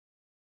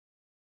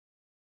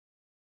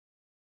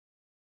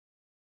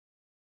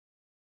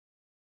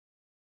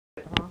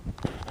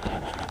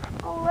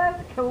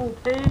cool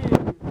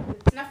too.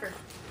 Snuffer.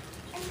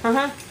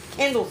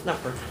 Candle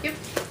snuffer. Yep.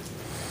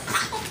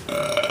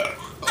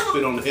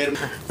 Spit on the head.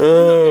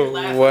 Oh,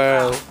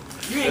 wow.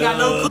 You ain't got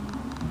no.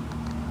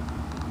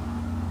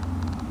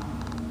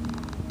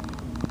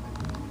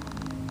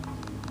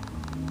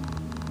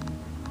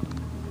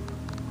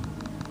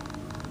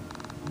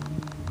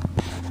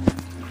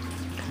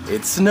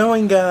 It's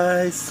snowing,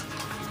 guys.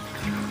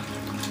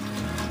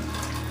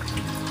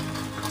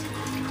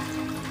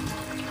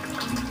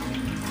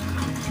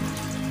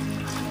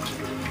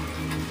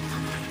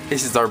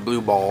 This is our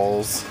blue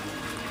balls.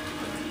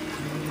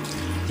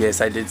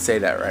 Yes, I did say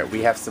that right.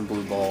 We have some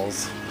blue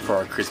balls for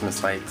our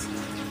Christmas lights.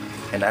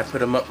 And I put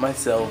them up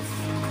myself.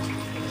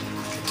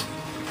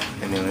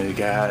 And then we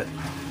got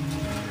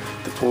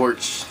the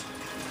porch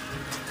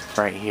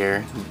right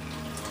here.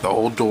 The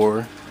old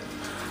door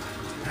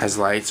has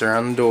lights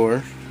around the door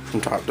from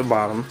top to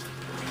bottom.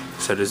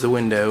 So does the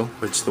window,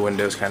 which the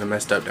window's kind of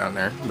messed up down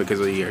there because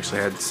we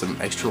actually had some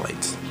extra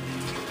lights.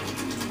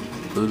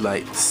 Blue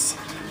lights.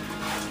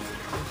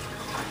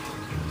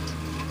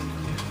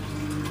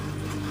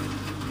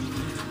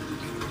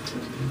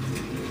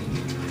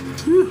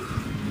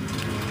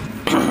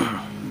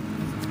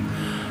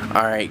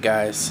 Alright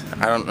guys,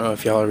 I don't know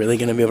if y'all are really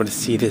going to be able to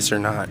see this or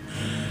not,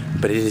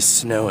 but it is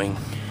snowing.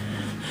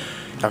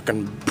 Y'all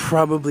can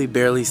probably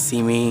barely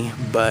see me,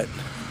 but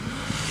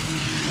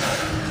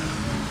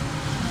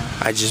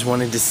I just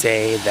wanted to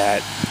say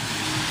that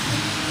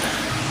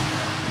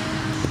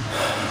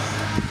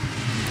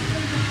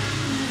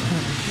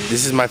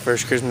this is my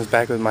first Christmas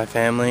back with my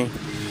family,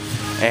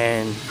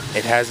 and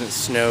it hasn't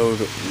snowed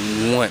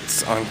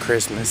once on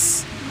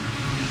Christmas.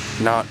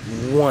 Not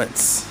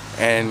once.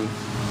 And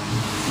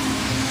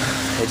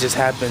it just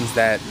happens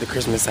that the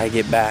Christmas I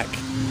get back,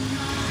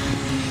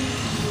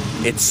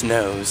 it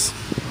snows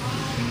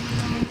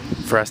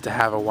for us to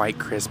have a white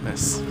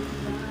Christmas.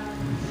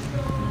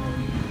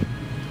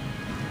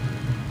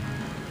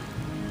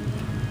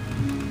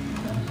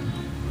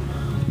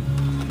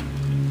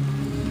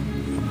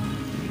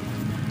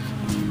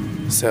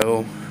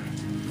 So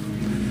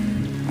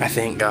I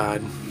thank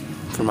God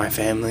for my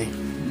family,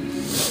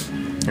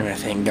 and I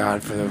thank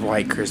God for the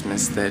white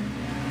Christmas that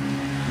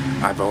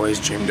I've always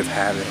dreamed of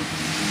having.